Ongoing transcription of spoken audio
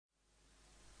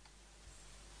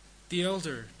the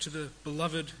elder to the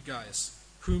beloved Gaius,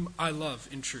 whom I love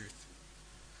in truth.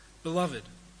 Beloved,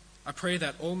 I pray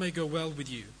that all may go well with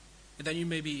you, and that you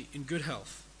may be in good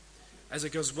health, as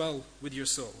it goes well with your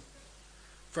soul.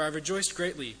 For I rejoiced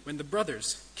greatly when the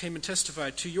brothers came and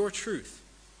testified to your truth,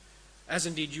 as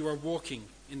indeed you are walking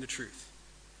in the truth.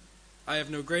 I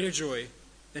have no greater joy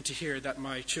than to hear that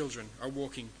my children are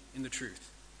walking in the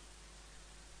truth.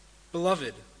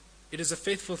 Beloved, it is a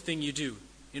faithful thing you do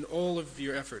in all of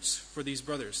your efforts for these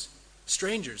brothers,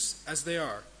 strangers as they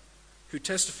are, who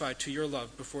testify to your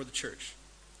love before the church.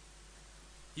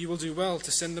 You will do well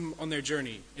to send them on their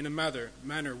journey in a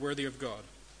manner worthy of God,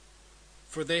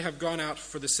 for they have gone out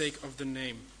for the sake of the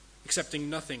name, accepting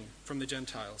nothing from the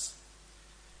Gentiles.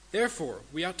 Therefore,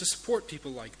 we ought to support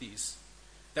people like these,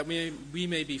 that we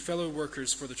may be fellow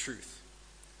workers for the truth.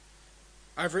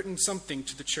 I have written something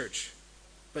to the church,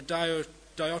 but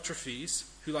Diotrephes,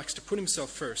 who likes to put himself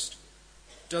first,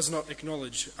 does not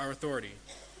acknowledge our authority.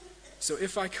 So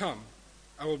if I come,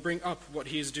 I will bring up what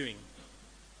he is doing,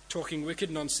 talking wicked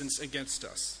nonsense against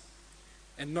us.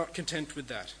 And not content with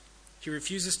that, he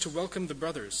refuses to welcome the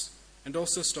brothers, and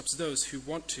also stops those who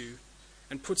want to,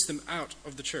 and puts them out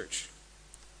of the church.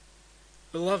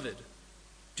 Beloved,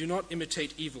 do not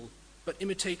imitate evil, but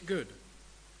imitate good.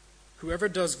 Whoever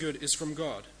does good is from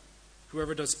God.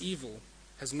 Whoever does evil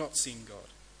has not seen God.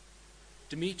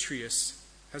 Demetrius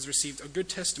has received a good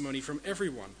testimony from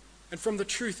everyone, and from the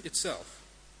truth itself.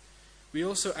 We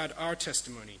also add our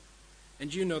testimony,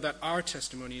 and you know that our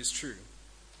testimony is true.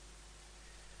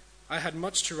 I had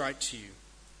much to write to you,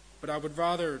 but I would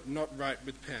rather not write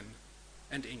with pen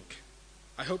and ink.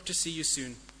 I hope to see you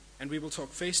soon, and we will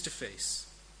talk face to face.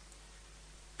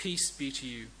 Peace be to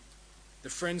you. The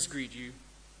friends greet you.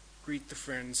 Greet the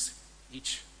friends,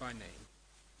 each by name.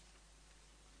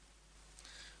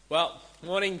 Well,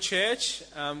 morning, church.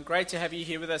 Great to have you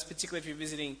here with us, particularly if you're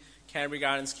visiting Canterbury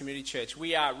Gardens Community Church.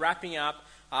 We are wrapping up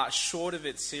our Short of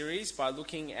It series by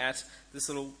looking at this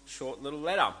short little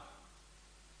letter.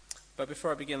 But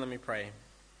before I begin, let me pray.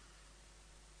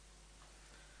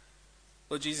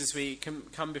 Lord Jesus, we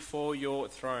come before your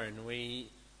throne. We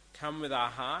come with our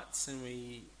hearts and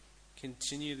we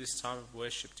continue this time of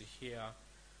worship to hear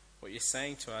what you're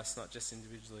saying to us, not just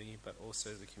individually, but also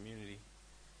as a community.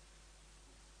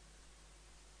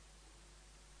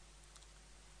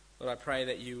 Lord, I pray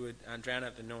that you would drown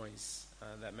out the noise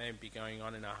that may be going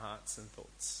on in our hearts and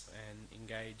thoughts, and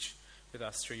engage with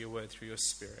us through your word, through your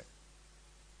spirit.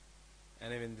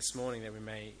 And even this morning that we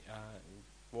may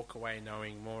walk away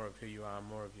knowing more of who you are,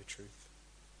 more of your truth.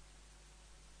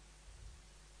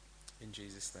 In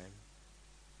Jesus' name.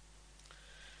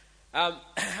 I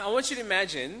want you to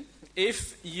imagine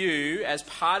if you, as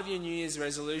part of your New Year's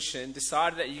resolution,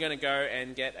 decided that you're going to go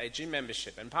and get a gym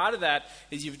membership. And part of that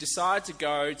is you've decided to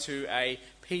go to a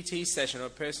PT session or a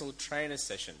personal trainer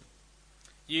session.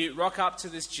 You rock up to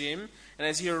this gym, and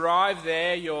as you arrive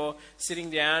there, you're sitting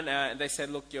down, and they said,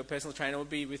 look, your personal trainer will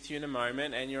be with you in a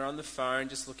moment, and you're on the phone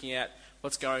just looking at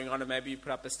what's going on, and maybe you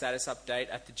put up a status update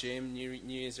at the gym, New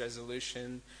Year's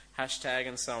resolution, hashtag,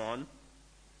 and so on.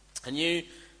 And you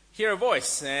hear a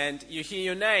voice, and you hear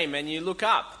your name, and you look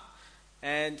up,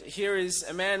 and here is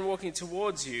a man walking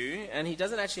towards you, and he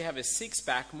doesn't actually have a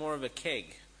six-pack, more of a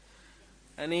keg.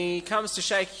 And he comes to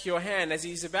shake your hand. As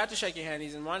he's about to shake your hand,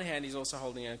 in one hand, he's also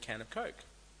holding a can of Coke.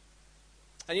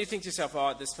 And you think to yourself,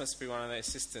 oh, this must be one of the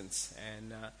assistants.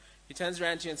 And he turns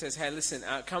around to you and says, hey, listen,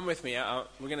 come with me.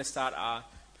 We're going to start our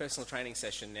personal training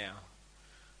session now.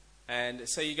 And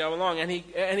so you go along, and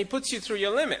he puts you through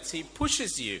your limits. He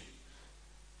pushes you.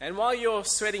 And while you're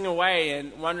sweating away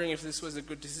and wondering if this was a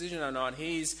good decision or not,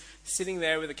 he's sitting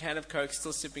there with a can of Coke,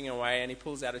 still sipping away, and he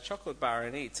pulls out a chocolate bar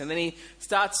and eats. And then he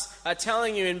starts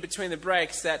telling you in between the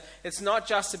breaks that it's not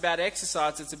just about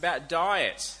exercise, it's about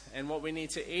diet and what we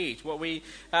need to eat.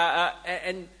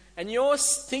 And you're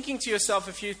thinking to yourself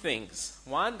a few things.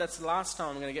 One, that's the last time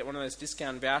I'm going to get one of those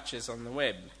discount vouchers on the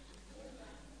web.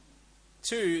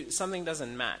 Two, something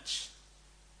doesn't match.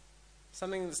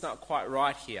 Something that's not quite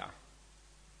right here.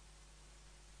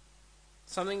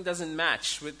 Something doesn't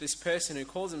match with this person who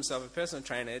calls himself a personal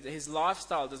trainer. His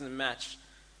lifestyle doesn't match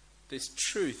this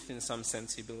truth in some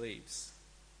sense he believes.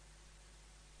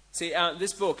 See,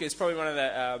 this book is probably one of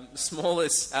the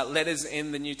smallest letters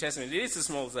in the New Testament. It is the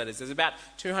smallest letters. There's about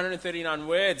 239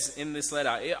 words in this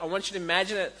letter. I want you to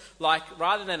imagine it like,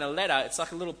 rather than a letter, it's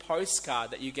like a little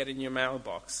postcard that you get in your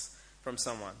mailbox from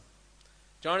someone.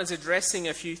 John is addressing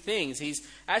a few things. He's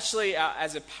actually,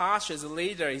 as a pastor, as a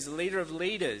leader, he's a leader of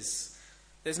leaders.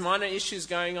 There's minor issues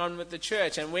going on with the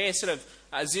church, and we're sort of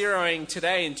zeroing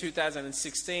today in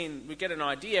 2016. We get an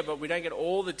idea, but we don't get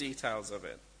all the details of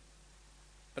it.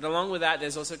 But along with that,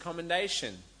 there's also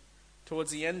commendation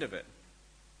towards the end of it.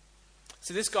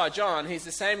 So this guy, John, he's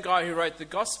the same guy who wrote the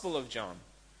Gospel of John.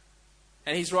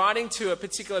 And he's writing to a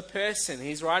particular person.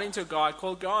 He's writing to a guy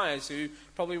called Gaius, who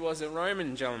probably was a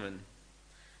Roman gentleman.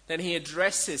 Then he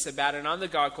addressed this about another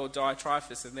guy called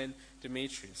Diotrephes, and then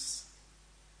Demetrius.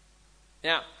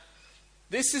 Now,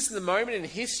 this is the moment in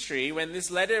history when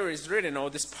this letter is written, or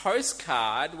this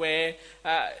postcard, where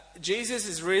Jesus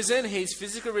is risen. He's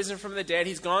physically risen from the dead.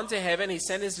 He's gone to heaven. He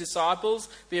sent his disciples,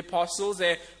 the apostles.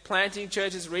 They're planting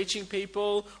churches, reaching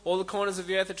people. All the corners of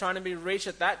the earth are trying to be reached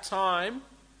at that time.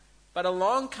 But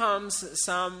along comes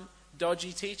some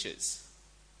dodgy teachers.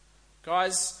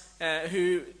 Guys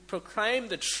who proclaim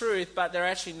the truth, but they're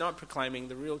actually not proclaiming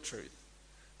the real truth.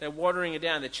 They're watering it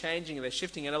down, they're changing it, they're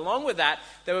shifting it. Along with that,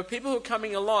 there were people who were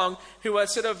coming along who were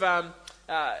sort of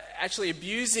actually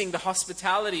abusing the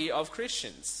hospitality of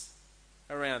Christians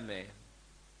around there.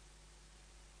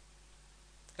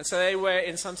 And so they were,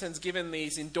 in some sense, given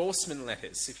these endorsement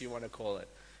letters, if you want to call it.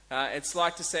 It's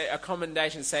like to say a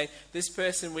commendation, say, this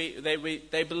person,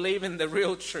 they believe in the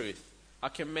real truth. I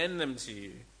commend them to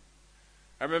you.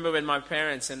 I remember when my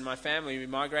parents and my family, we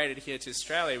migrated here to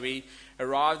Australia, we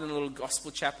arrived in a little gospel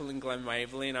chapel in Glen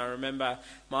Waverley, and I remember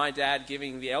my dad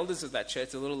giving the elders of that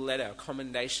church a little letter, a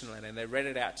commendation letter, and they read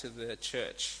it out to the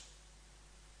church.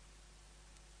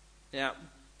 Now,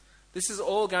 this is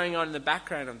all going on in the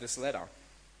background of this letter.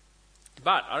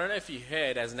 But I don't know if you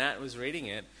heard, as Nat was reading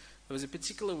it, there was a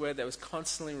particular word that was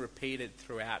constantly repeated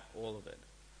throughout all of it.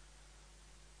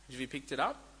 Have you picked it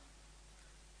up?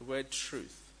 The word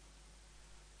truth.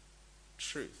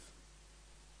 Truth.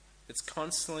 It's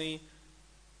constantly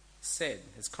said.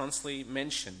 It's constantly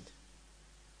mentioned.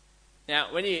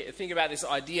 Now, when you think about this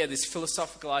idea, this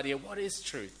philosophical idea, what is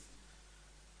truth?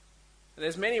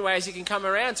 There's many ways you can come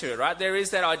around to it, right? There is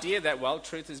that idea that, well,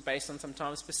 truth is based on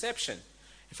sometimes perception.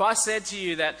 If I said to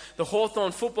you that the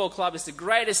Hawthorn Football Club is the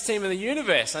greatest team in the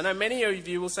universe, I know many of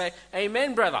you will say,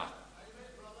 Amen, brother. Amen,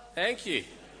 brother. Thank you.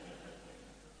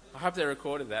 I hope they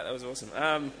recorded that. That was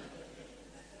awesome.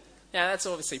 Now, that's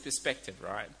obviously perspective,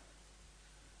 right?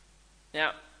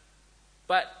 Now,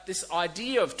 but this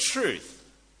idea of truth,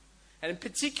 and in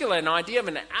particular an idea of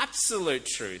an absolute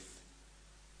truth,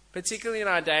 particularly in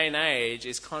our day and age,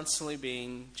 is constantly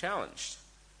being challenged.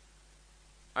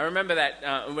 I remember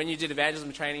that when you did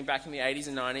evangelism training back in the 80s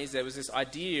and 90s, there was this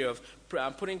idea of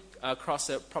putting across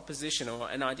a proposition or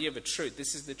an idea of a truth.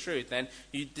 This is the truth, and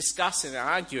you discuss it and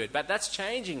argue it, but that's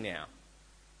changing now.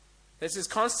 There's this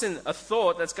constant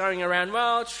thought that's going around,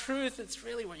 well, truth, it's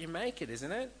really what you make it,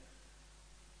 isn't it?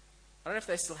 I don't know if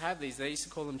they still have these. They used to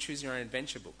call them choose your own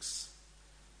adventure books.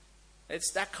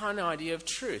 It's that kind of idea of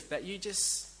truth that you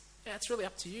just, it's really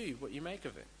up to you what you make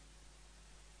of it.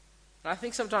 And I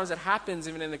think sometimes it happens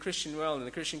even in the Christian world, in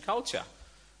the Christian culture.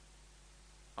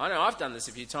 I know I've done this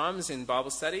a few times in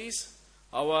Bible studies.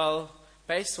 Oh, well,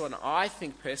 based on I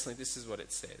think personally this is what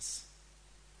it says.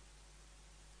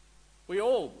 We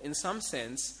all, in some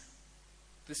sense,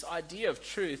 this idea of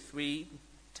truth, we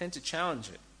tend to challenge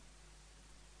it.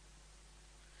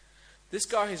 This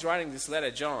guy who's writing this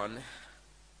letter, John,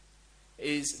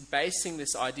 is basing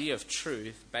this idea of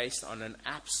truth based on an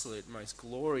absolute, most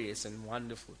glorious and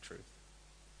wonderful truth.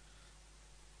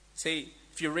 See,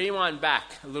 if you rewind back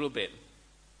a little bit,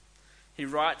 he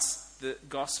writes the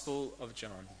Gospel of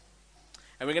John.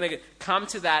 And we're going to come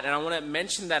to that, and I want to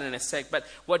mention that in a sec. But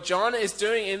what John is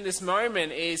doing in this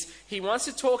moment is he wants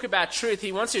to talk about truth.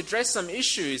 He wants to address some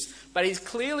issues. But he's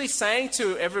clearly saying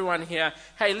to everyone here,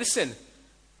 hey, listen,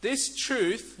 this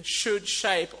truth should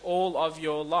shape all of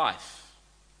your life.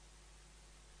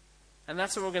 And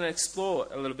that's what we're going to explore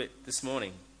a little bit this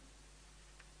morning.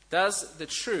 Does the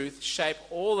truth shape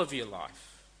all of your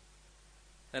life?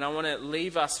 And I want to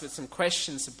leave us with some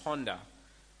questions to ponder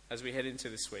as we head into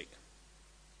this week.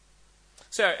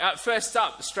 So, first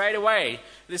up, straight away,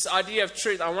 this idea of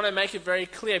truth, I want to make it very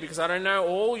clear because I don't know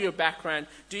all your background.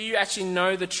 Do you actually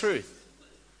know the truth?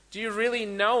 Do you really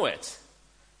know it?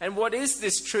 And what is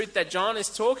this truth that John is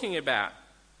talking about?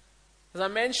 As I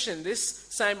mentioned, this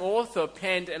same author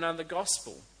penned another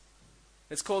gospel.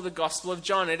 It's called the Gospel of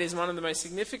John. It is one of the most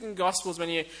significant gospels when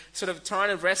you're sort of trying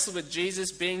to wrestle with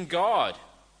Jesus being God.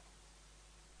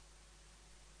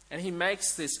 And he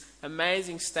makes this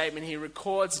amazing statement. He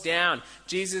records down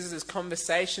Jesus'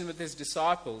 conversation with his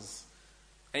disciples.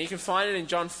 And you can find it in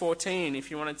John 14 if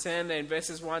you want to turn there in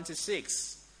verses 1 to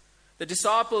 6. The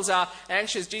disciples are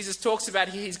anxious. Jesus talks about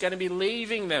he's going to be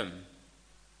leaving them.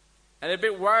 And they're a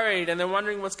bit worried and they're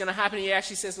wondering what's going to happen. He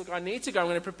actually says, look, I need to go. I'm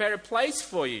going to prepare a place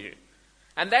for you.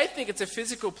 And they think it's a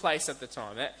physical place at the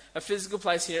time. A physical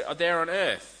place here or there on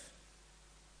earth.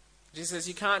 Jesus says,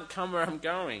 you can't come where I'm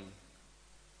going. And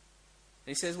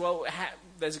he says, well,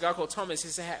 there's a guy called Thomas. He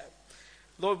says,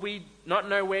 Lord, we not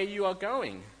know where you are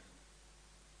going.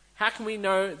 How can we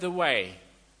know the way?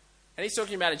 And he's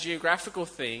talking about a geographical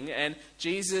thing, and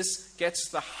Jesus gets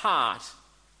the heart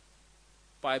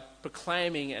by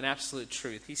proclaiming an absolute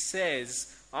truth. He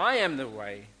says, I am the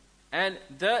way and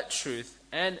the truth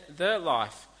and the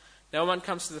life. No one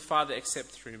comes to the Father except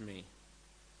through me.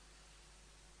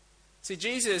 See,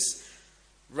 Jesus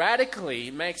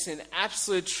radically makes an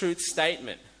absolute truth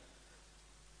statement.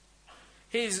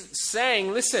 He's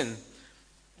saying, listen,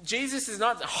 Jesus is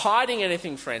not hiding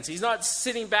anything, friends. He's not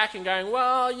sitting back and going,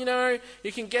 well,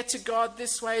 you can get to God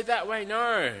this way, that way.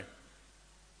 No.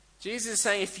 Jesus is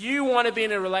saying, if you want to be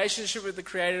in a relationship with the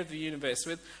Creator of the universe,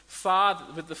 with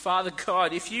the Father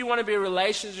God, if you want to be in a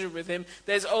relationship with Him,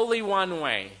 there's only one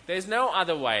way. There's no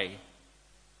other way.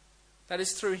 That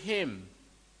is through Him.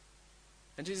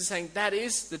 And Jesus is saying, that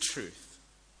is the truth.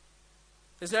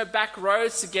 There's no back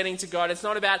roads to getting to God. It's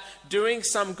not about doing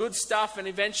some good stuff and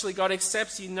eventually God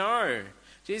accepts you. No.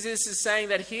 Jesus is saying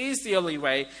that He is the only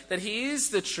way, that He is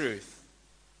the truth,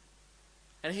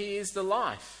 and He is the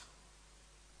life.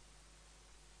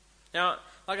 Now,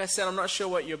 like I said, I'm not sure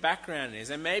what your background is,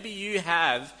 and maybe you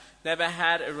have never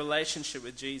had a relationship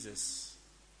with Jesus.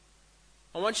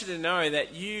 I want you to know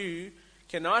that you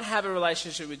cannot have a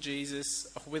relationship with Jesus,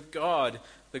 with God,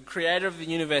 the Creator of the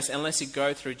universe, unless you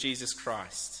go through Jesus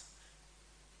Christ.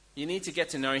 You need to get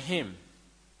to know Him.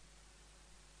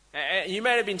 You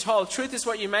may have been told, truth is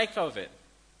what you make of it.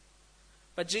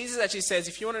 But Jesus actually says,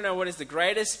 if you want to know what is the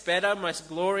greatest, better, most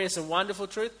glorious and wonderful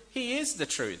truth, He is the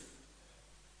truth.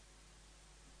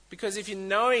 Because if you're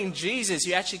knowing Jesus,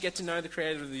 you actually get to know the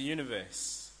Creator of the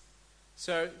universe.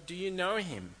 So, do you know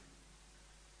Him?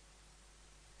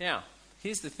 Now,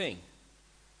 here's the thing.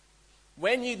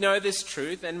 When you know this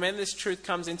truth, and when this truth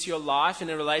comes into your life in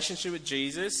a relationship with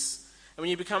Jesus, and when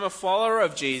you become a follower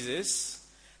of Jesus,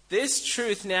 this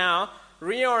truth now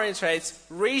reorientates,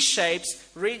 reshapes,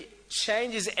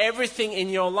 changes everything in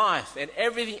your life and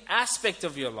every aspect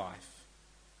of your life.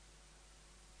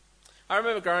 I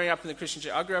remember growing up in the Christian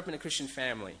church. I grew up in a Christian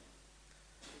family.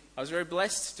 I was very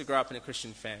blessed to grow up in a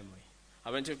Christian family.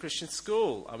 I went to a Christian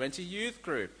school. I went to youth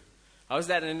group. I was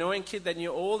that annoying kid that knew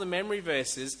all the memory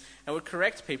verses and would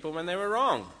correct people when they were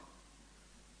wrong.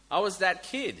 I was that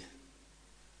kid.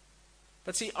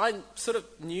 But see, I sort of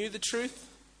knew the truth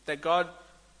that God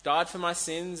died for my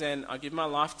sins and I give my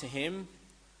life to Him.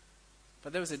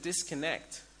 But there was a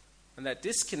disconnect. And that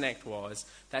disconnect was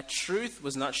that truth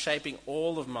was not shaping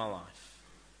all of my life.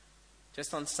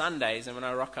 Just on Sundays and when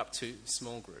I rock up to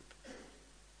small group.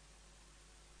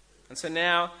 And so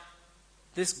now,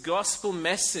 this gospel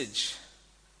message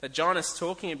that John is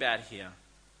talking about here,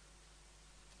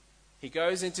 he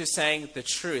goes into saying the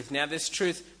truth. Now this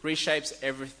truth reshapes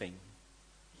everything.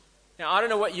 Now I don't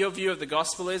know what your view of the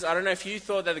gospel is. I don't know if you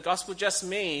thought that the gospel just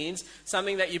means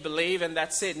something that you believe and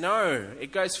that's it. No,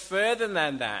 it goes further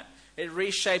than that. It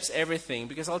reshapes everything.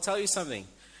 Because I'll tell you something.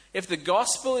 If the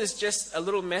gospel is just a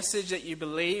little message that you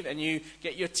believe and you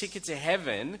get your ticket to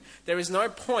heaven, there is no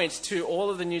point to all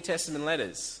of the New Testament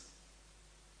letters.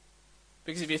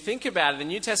 Because if you think about it, the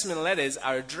New Testament letters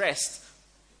are addressed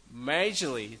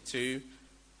majorly to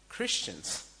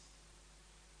Christians.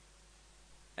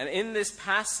 And in this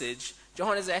passage,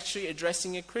 John is actually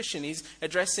addressing a Christian. He's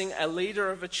addressing a leader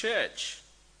of a church.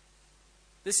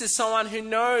 This is someone who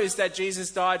knows that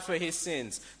Jesus died for his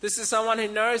sins. This is someone who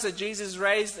knows that Jesus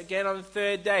raised again on the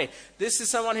third day. This is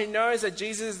someone who knows that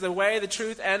Jesus is the way, the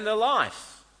truth, and the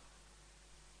life.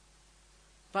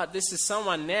 But this is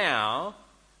someone now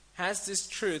has this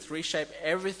truth reshape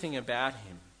everything about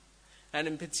him. And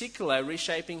in particular,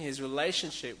 reshaping his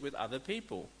relationship with other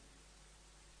people.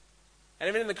 And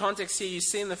even in the context here, you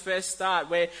see in the first start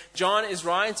where John is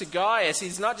writing to Gaius.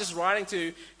 He's not just writing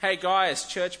to, hey Gaius,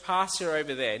 church pastor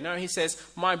over there. No, he says,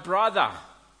 my brother.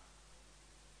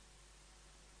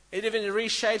 It even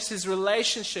reshapes his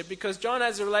relationship because John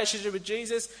has a relationship with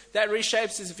Jesus. That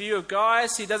reshapes his view of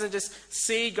Gaius. He doesn't just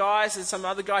see Gaius as some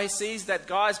other guy. He sees that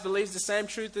Gaius believes the same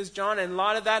truth as John. And in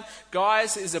light of that,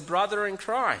 Gaius is a brother in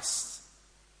Christ.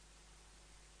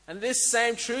 And this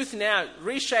same truth now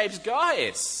reshapes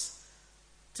Gaius.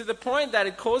 To the point that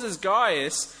it causes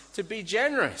Gaius to be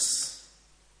generous.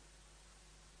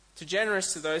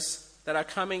 Generous to those that are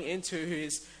coming into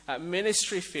his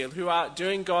ministry field, who are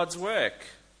doing God's work.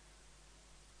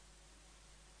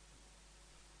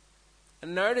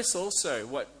 And notice also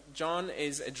what John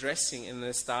is addressing in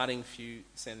the starting few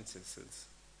sentences.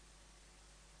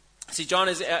 See, John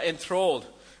is enthralled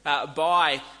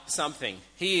by something.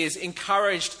 He is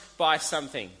encouraged by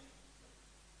something.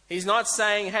 He's not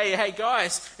saying, hey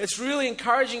guys, it's really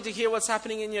encouraging to hear what's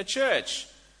happening in your church.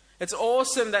 It's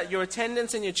awesome that your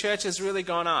attendance in your church has really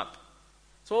gone up.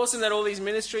 It's awesome that all these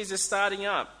ministries are starting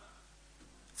up.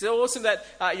 It's awesome that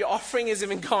your offering has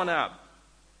even gone up.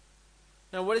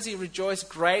 Now, what does he rejoice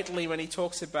greatly when he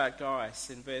talks about guys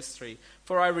in verse 3?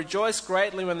 For I rejoice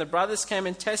greatly when the brothers came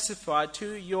and testified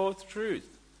to your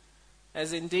truth,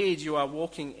 as indeed you are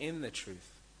walking in the truth.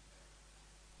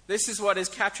 This is what is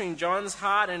capturing John's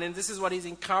heart, and this is what he's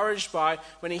encouraged by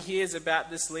when he hears about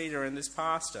this leader and this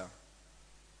pastor.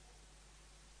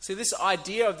 See, this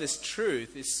idea of this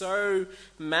truth is so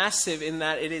massive in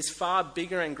that it is far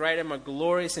bigger and greater, more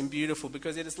glorious and beautiful,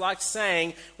 because it is like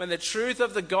saying when the truth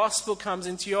of the gospel comes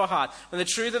into your heart, when the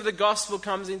truth of the gospel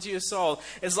comes into your soul,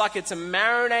 it's like it's a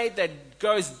marinade that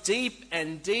goes deep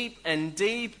and deep and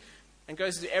deep and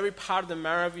goes to every part of the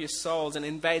marrow of your souls and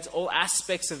invades all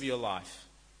aspects of your life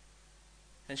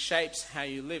and shapes how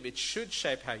you live. It should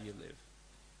shape how you live.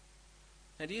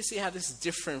 Now, do you see how this is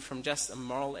different from just a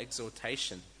moral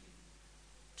exhortation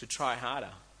to try harder?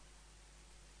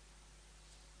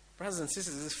 Brothers and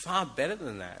sisters, this is far better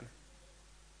than that.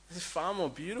 This is far more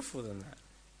beautiful than that.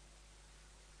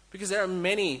 Because there are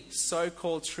many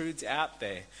so-called truths out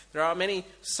there. There are many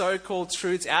so-called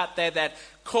truths out there that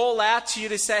call out to you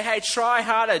to say, hey, try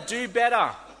harder, do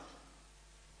better.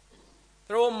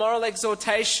 They're all moral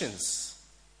exhortations.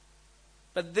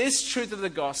 But this truth of the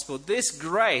gospel, this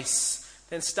grace,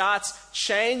 then starts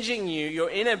changing you, your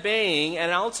inner being,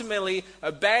 and ultimately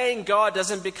obeying God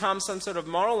doesn't become some sort of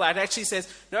moral act. It actually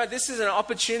says, no, this is an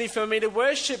opportunity for me to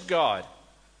worship God.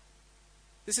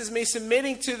 This is me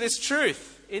submitting to this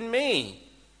truth in me,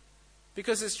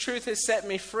 because this truth has set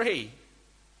me free.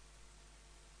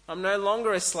 I'm no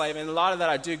longer a slave, and in light of that,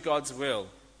 I do God's will.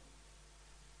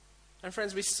 And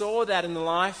friends, we saw that in the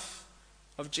life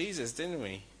of Jesus, didn't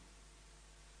we?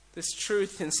 This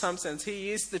truth, in some sense,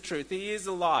 he is the truth, he is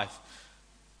the life.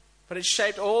 But it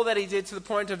shaped all that he did to the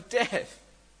point of death.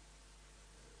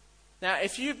 Now,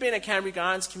 if you've been at Canterbury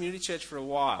Gardens Community Church for a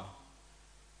while,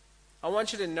 I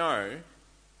want you to know,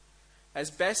 as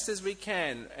best as we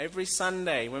can, every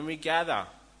Sunday when we gather,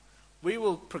 we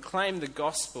will proclaim the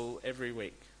gospel every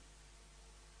week.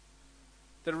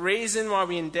 The reason why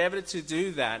we endeavour to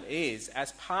do that is,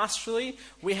 as pastorally,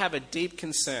 we have a deep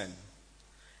concern.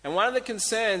 And one of the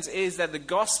concerns is that the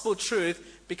gospel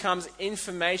truth becomes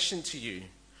information to you.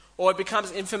 Or it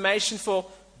becomes information for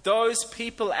those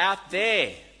people out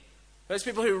there. Those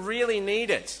people who really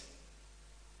need it.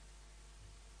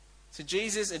 So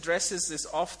Jesus addresses this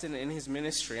often in his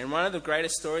ministry. And one of the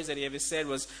greatest stories that he ever said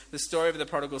was the story of the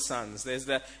prodigal sons. There's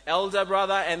the elder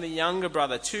brother and the younger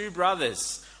brother, two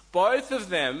brothers. Both of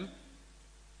them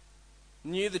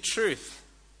knew the truth,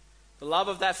 the love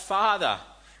of that father.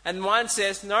 And one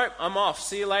says, nope, I'm off,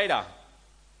 see you later.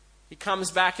 He comes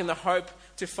back in the hope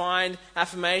to find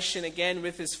affirmation again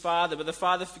with his father, but the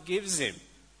father forgives him.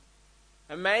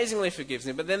 Amazingly forgives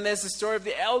him. But then there's the story of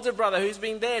the elder brother who's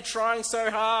been there trying so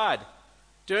hard,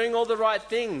 doing all the right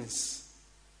things.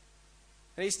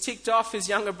 And he's ticked off his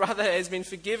younger brother has been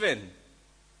forgiven.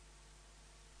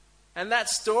 And that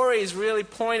story is really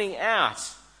pointing out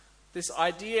this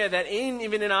idea that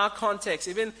even in our context,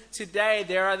 even today,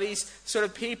 there are these sort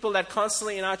of people that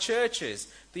constantly in our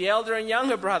churches, the elder and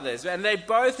younger brothers, and they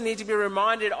both need to be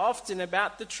reminded often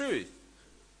about the truth.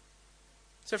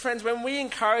 So friends, when we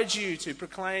encourage you to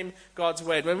proclaim God's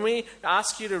word, when we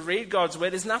ask you to read God's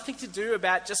word, there's nothing to do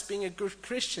about just being a good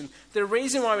Christian. The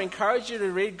reason why we encourage you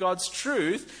to read God's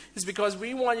truth is because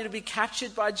we want you to be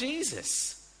captured by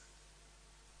Jesus.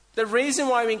 The reason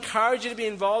why we encourage you to be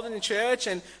involved in the church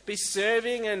and be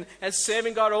serving and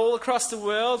serving God all across the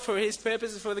world for his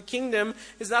purposes, for the kingdom,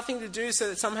 is nothing to do so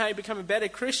that somehow you become a better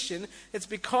Christian. It's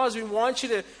because we want you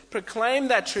to proclaim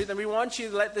that truth, and we want you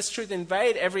to let this truth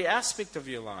invade every aspect of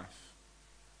your life.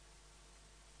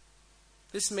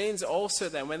 This means also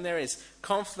that when there is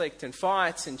conflict and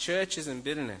fights in churches and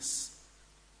bitterness,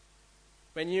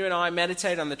 when you and I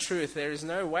meditate on the truth, there is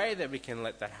no way that we can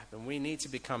let that happen. We need to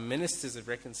become ministers of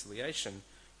reconciliation,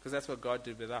 because that's what God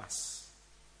did with us.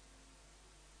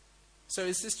 So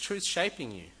is this truth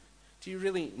shaping you? Do you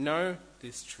really know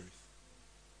this truth?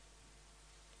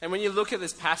 And when you look at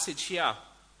this passage here,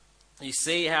 you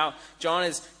see how John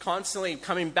is constantly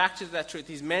coming back to that truth.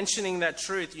 He's mentioning that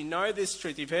truth. You know this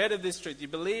truth. You've heard of this truth. You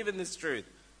believe in this truth.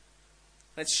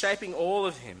 And it's shaping all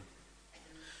of him.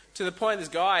 To the point this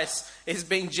guy is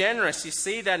being generous. You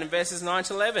see that in verses 9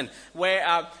 to 11.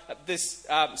 Where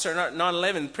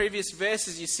 9-11, previous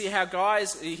verses, you see how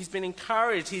he's been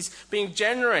encouraged. He's being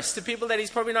generous to people that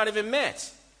he's probably not even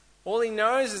met. All he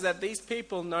knows is that these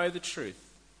people know the truth.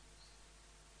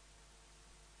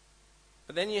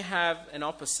 But then you have an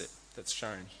opposite that's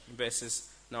shown in verses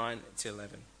 9 to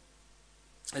 11.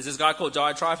 There's this guy called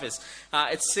Diotrephes.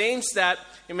 It seems that,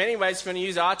 in many ways, if we're going to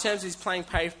use our terms, he's playing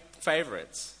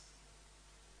favourites.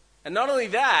 And not only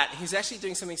that, he's actually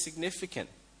doing something significant.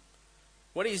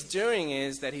 What he's doing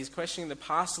is that he's questioning the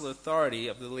pastoral authority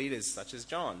of the leaders such as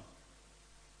John.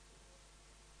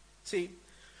 See,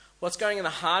 what's going in the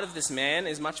heart of this man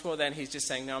is much more than he's just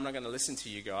saying, no, I'm not going to listen to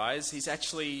you guys. He's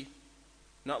actually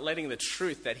not letting the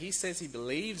truth that he says he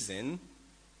believes in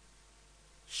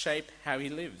shape how he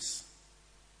lives.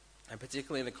 And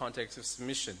particularly in the context of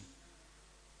submission.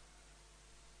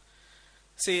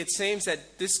 See, it seems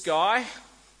that this guy,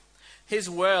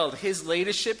 his world, his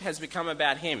leadership has become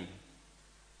about him.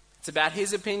 It's about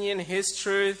his opinion, his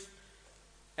truth,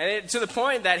 and to the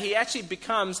point that he actually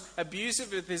becomes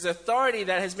abusive with his authority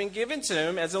that has been given to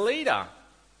him as a leader.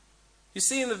 You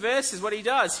see in the verses what he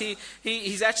does.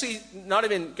 He's actually not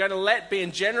even going to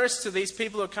being generous to these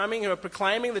people who are coming, who are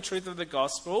proclaiming the truth of the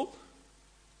gospel.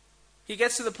 He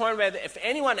gets to the point where if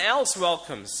anyone else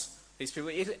welcomes these people,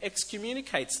 he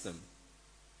excommunicates them.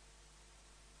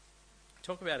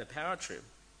 Talk about a power trip.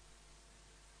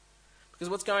 Because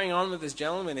what's going on with this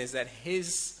gentleman is that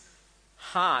his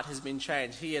heart has been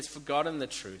changed. He has forgotten the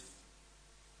truth.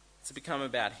 It's become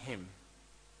about him.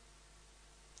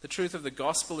 The truth of the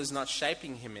gospel is not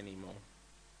shaping him anymore.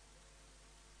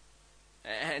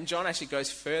 And John actually goes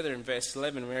further in verse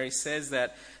 11 where he says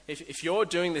that if you're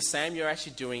doing the same, you're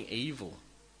actually doing evil.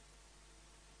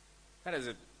 That is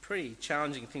a pretty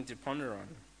challenging thing to ponder on.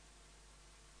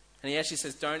 And he actually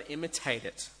says, don't imitate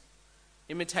it.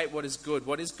 Imitate what is good.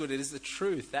 What is good? It is the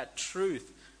truth. That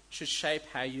truth should shape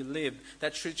how you live.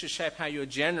 That truth should shape how you're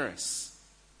generous.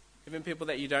 Even people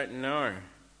that you don't know.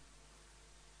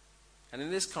 And in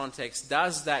this context,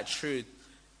 does that truth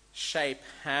shape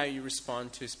how you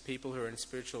respond to people who are in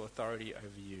spiritual authority over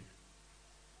you?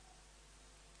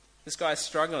 This guy is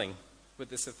struggling with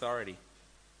this authority.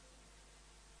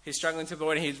 He's struggling to the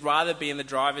point he'd rather be in the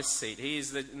driver's seat. He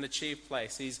is in the chief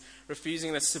place. He's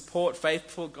refusing to support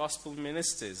faithful gospel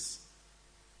ministers.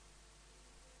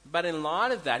 But in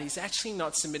light of that, he's actually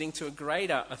not submitting to a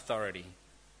greater authority.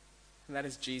 And that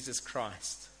is Jesus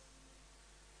Christ.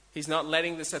 He's not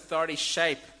letting this authority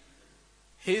shape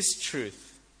his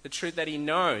truth, the truth that he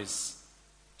knows,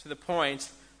 to the point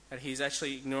that he's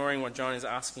actually ignoring what John is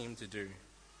asking him to do.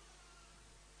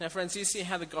 Now, friends, you see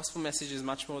how the gospel message is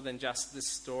much more than just this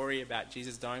story about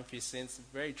Jesus dying for your sins. It's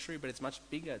very true, but it's much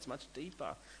bigger, it's much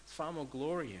deeper, it's far more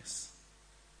glorious.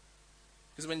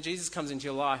 Because when Jesus comes into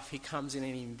your life, he comes in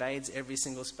and he invades every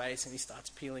single space and he starts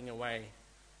peeling away.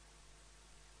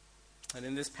 And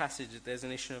in this passage, there's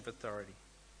an issue of authority.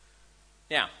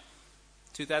 Now,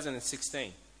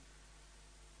 2016.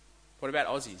 What about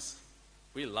Aussies?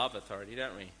 We love authority,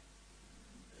 don't we?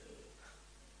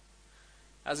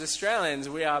 As Australians,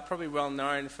 we are probably well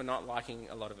known for not liking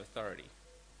a lot of authority.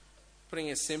 Putting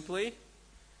it simply,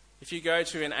 if you go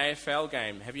to an AFL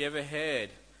game, have you ever heard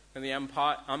when the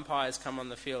umpires come on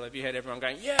the field, have you heard everyone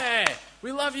going, yeah,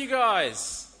 we love you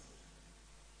guys?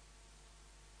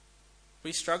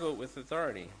 We struggle with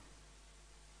authority.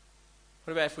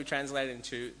 What about if we translate it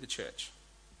into the church?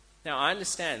 Now, I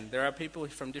understand there are people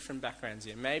from different backgrounds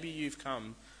here. Maybe you've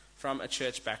come from a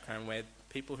church background where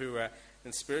people who are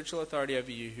in spiritual authority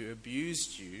over you who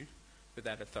abused you with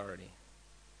that authority.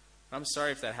 I'm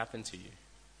sorry if that happened to you.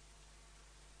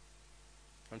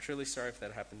 I'm truly sorry if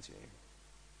that happened to you.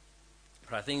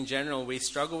 But I think in general we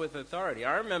struggle with authority.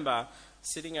 I remember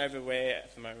sitting over where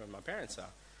at the moment my parents are.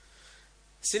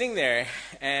 Sitting there,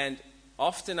 and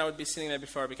often I would be sitting there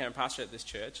before I became a pastor at this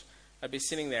church. I'd be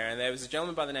sitting there, and there was a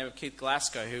gentleman by the name of Keith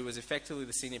Glasgow who was effectively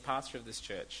the senior pastor of this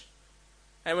church.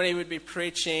 And when he would be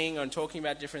preaching and talking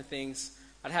about different things,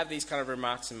 I'd have these kind of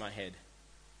remarks in my head.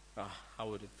 Oh, I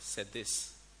would have said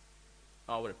this.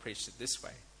 Oh, I would have preached it this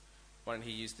way. Why didn't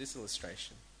he use this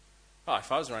illustration? Oh,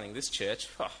 if I was running this church,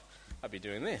 I'd be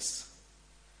doing this.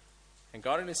 And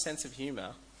God, in his sense of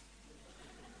humour,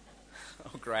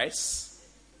 or grace,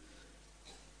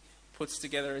 puts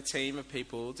together a team of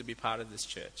people to be part of this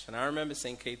church. And I remember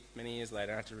seeing Keith many years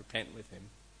later. I had to repent with him.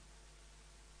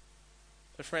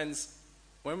 But friends,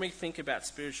 when we think about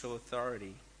spiritual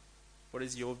authority, what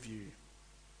is your view?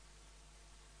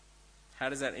 How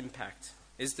does that impact?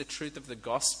 Is the truth of the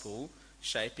gospel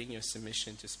shaping your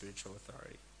submission to spiritual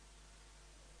authority?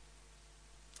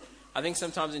 I think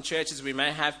sometimes in churches we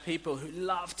may have people who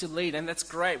love to lead, and that's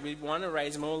great. We want to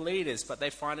raise more leaders, but they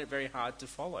find it very hard to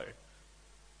follow.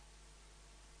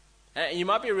 You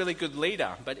might be a really good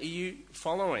leader, but are you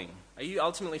following? Are you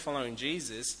ultimately following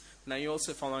Jesus? And are you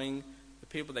also following the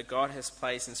people that God has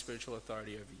placed in spiritual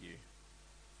authority over you?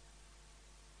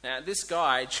 Now, this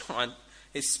guy, John,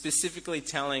 is specifically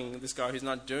telling this guy who's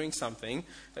not doing something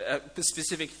a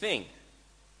specific thing.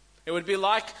 It would be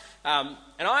like, and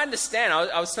I understand,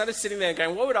 I was sort of sitting there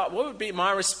going, what would be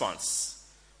my response?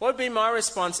 What would be my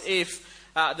response if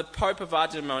the Pope of our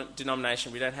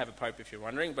denomination, we don't have a Pope if you're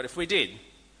wondering, but if we did,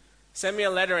 send me a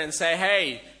letter and say,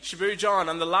 hey, Shabu John,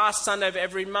 on the last Sunday of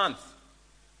every month,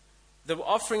 the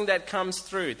offering that comes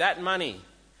through, that money,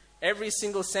 every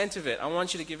single cent of it, I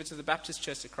want you to give it to the Baptist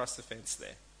church across the fence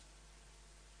there.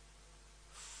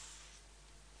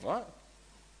 What?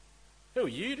 Who are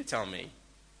you to tell me?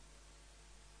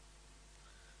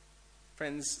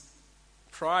 Friends,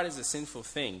 pride is a sinful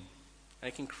thing, and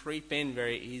it can creep in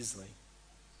very easily.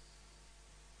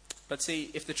 But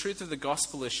see, if the truth of the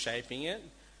gospel is shaping it,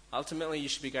 ultimately you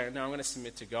should be going, no, I'm going to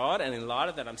submit to God, and in light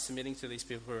of that, I'm submitting to these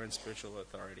people who are in spiritual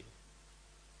authority.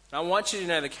 I want you to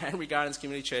know that Canterbury Gardens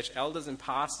Community Church elders and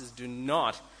pastors do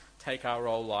not take our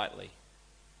role lightly.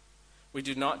 We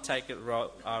do not take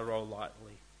our role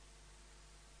lightly.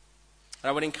 And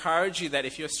I would encourage you that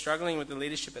if you're struggling with the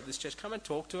leadership at this church, come and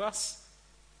talk to us.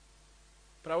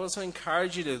 But I also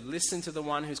encourage you to listen to the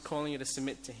one who's calling you to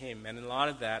submit to him. And in light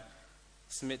of that,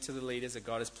 submit to the leaders that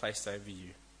God has placed over you.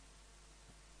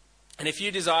 And if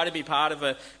you desire to be part of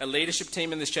a leadership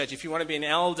team in this church, if you want to be an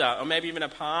elder or maybe even a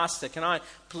pastor, can I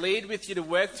plead with you to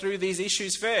work through these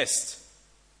issues first?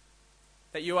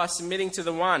 That you are submitting to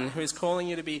the one who is calling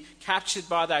you to be captured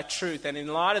by that truth. And in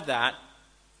light of that,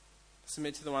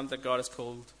 submit to the one that God has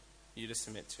called you to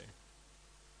submit to.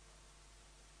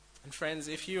 And friends,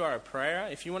 if you are a prayer,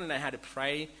 if you want to know how to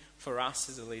pray for us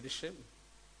as a leadership,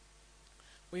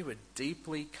 we would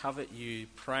deeply covet you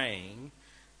praying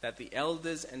that the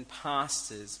elders and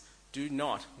pastors do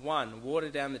not, 1, water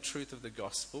down the truth of the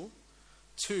gospel,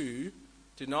 2,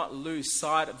 do not lose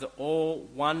sight of the all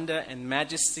wonder and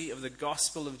majesty of the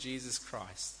gospel of Jesus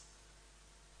Christ.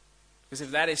 Because if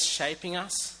that is shaping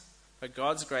us, by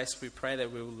God's grace, we pray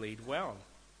that we will lead well.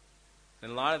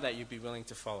 In light of that, you'd be willing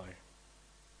to follow.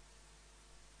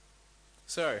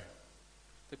 So,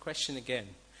 the question again,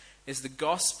 is the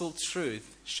gospel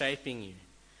truth shaping you?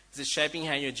 Is it shaping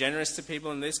how you're generous to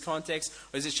people in this context,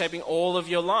 or is it shaping all of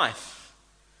your life?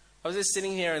 I was just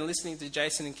sitting here and listening to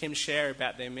Jason and Kim share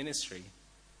about their ministry.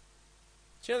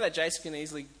 Do you know that Jason can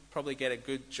easily probably get a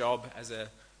good job as a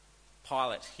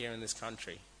pilot here in this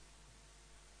country?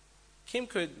 Kim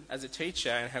could, as a teacher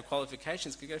and her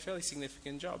qualifications, could get a fairly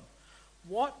significant job.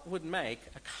 What would make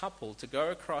a couple to go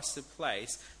across the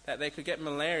place that they could get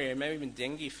malaria, maybe even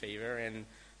dengue fever, and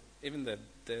even the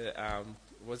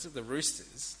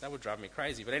roosters? That would drive me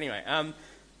crazy. But anyway,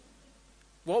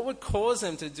 what would cause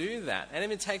them to do that? And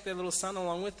even take their little son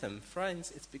along with them?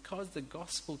 Friends, it's because the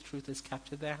gospel truth has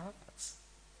captured their hearts.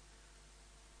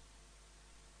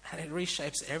 And it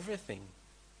reshapes everything.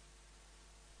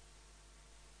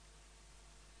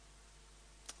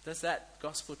 Does that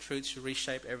gospel truth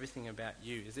reshape everything about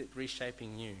you? Is it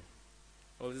reshaping you?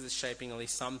 Or is it shaping at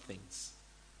least some things?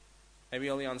 Maybe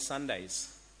only on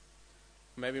Sundays.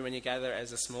 Maybe when you gather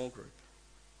as a small group.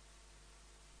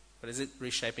 But is it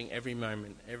reshaping every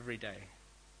moment, every day?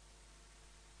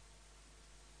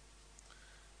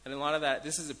 And in light of that,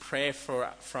 this is a prayer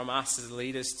from us as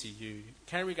leaders to you.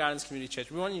 Canterbury Gardens Community Church,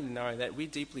 we want you to know that we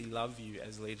deeply love you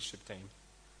as a leadership team.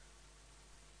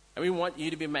 And we want you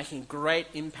to be making great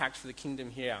impact for the kingdom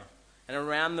here and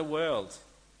around the world.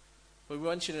 But we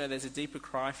want you to know there's a deeper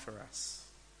cry for us.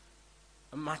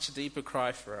 A much deeper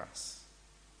cry for us.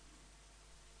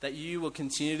 That you will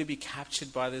continue to be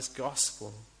captured by this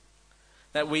gospel.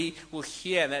 That we will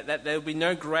hear, that there will be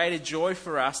no greater joy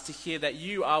for us to hear that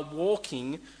you are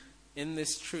walking in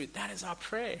this truth. That is our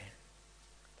prayer.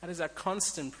 That is our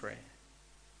constant prayer.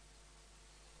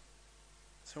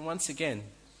 So once again,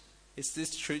 is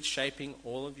this truth shaping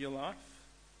all of your life?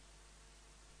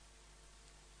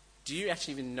 Do you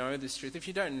actually even know this truth? If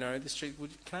you don't know this truth,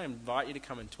 can I invite you to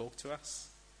come and talk to us?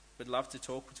 We'd love to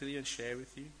talk to you and share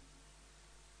with you.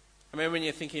 I mean, when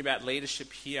you're thinking about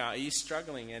leadership here, are you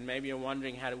struggling and maybe you're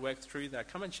wondering how to work through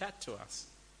that? Come and chat to us.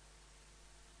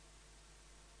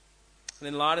 And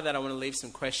in light of that, I want to leave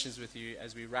some questions with you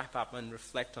as we wrap up and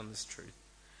reflect on this truth.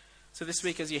 So this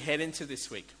week, as you head into this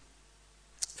week,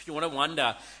 if you want to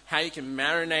wonder how you can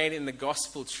marinate in the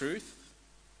gospel truth,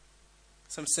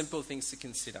 some simple things to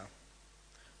consider.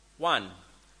 1,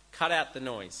 cut out the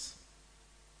noise.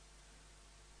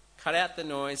 Cut out the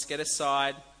noise, get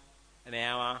aside an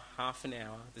hour, half an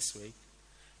hour this week,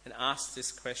 and ask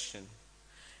this question.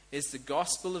 Is the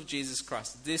gospel of Jesus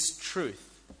Christ, this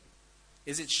truth,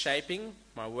 is it shaping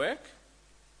my work?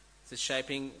 Is it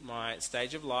shaping my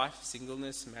stage of life,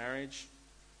 singleness, marriage?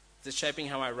 Is it shaping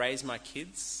how I raise my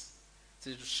kids?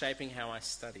 Is it shaping how I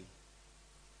study?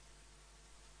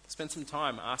 Spend some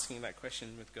time asking that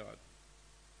question with God.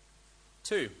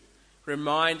 2,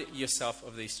 remind yourself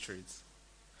of these truths.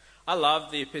 I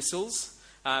love the epistles,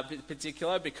 in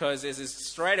particular, because there's this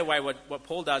straight away what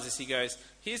Paul does is he goes,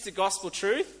 here's the gospel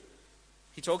truth.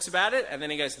 He talks about it, and then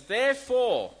he goes,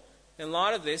 therefore, in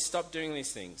light of this, stop doing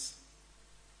these things.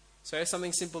 So here's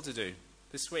something simple to do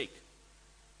this week.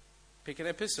 Pick an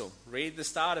epistle, read the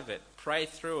start of it, pray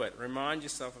through it, remind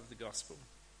yourself of the gospel.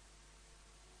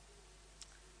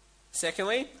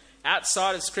 Secondly,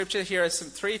 outside of Scripture, here are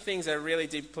 3 things that really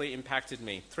deeply impacted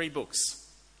me. 3 books.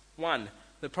 1,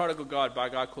 The Prodigal God by a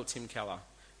guy called Tim Keller.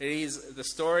 It is the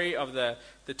story of the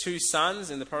 2 sons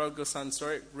in the prodigal son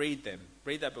story. Read them.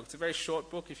 Read that book. It's a very short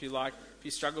book. If you like, if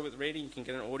you struggle with reading, you can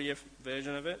get an audio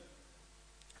version of it.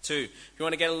 2, if you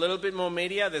want to get a little bit more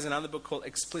media, there's another book called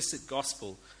Explicit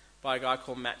Gospel by a guy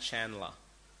called Matt Chandler.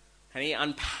 And he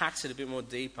unpacks it a bit more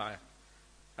deeper.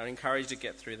 I would encourage you to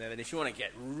get through that. And if you want to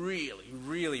get really,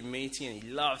 really meaty and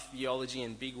you love theology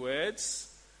and big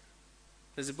words,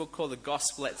 there's a book called The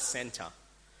Gospel at Center.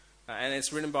 And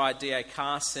it's written by D.A.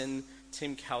 Carson,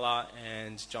 Tim Keller,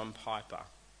 and John Piper.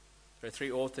 There are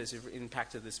 3 authors who've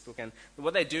impacted this book. And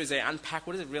what they do is they unpack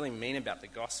what does it really mean about the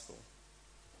gospel.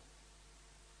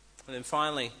 And then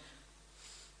finally,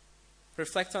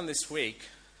 reflect on this week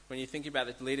when you think about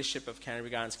the leadership of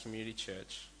Canterbury Gardens Community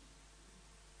Church.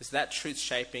 Is that truth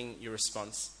shaping your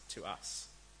response to us?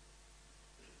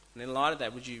 And in light of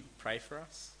that, would you pray for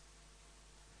us?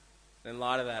 And in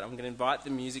light of that, I'm going to invite the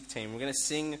music team. We're going to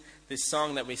sing this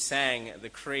song that we sang, The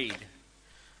Creed.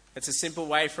 It's a simple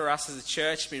way for us as a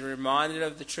church to be reminded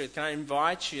of the truth. Can I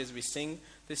invite you as we sing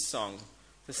this song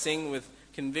to sing with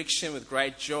conviction, with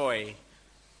great joy,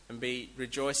 and be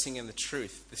rejoicing in the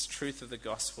truth, this truth of the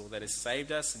gospel that has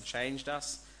saved us and changed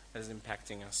us, that is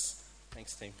impacting us.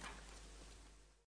 Thanks, team.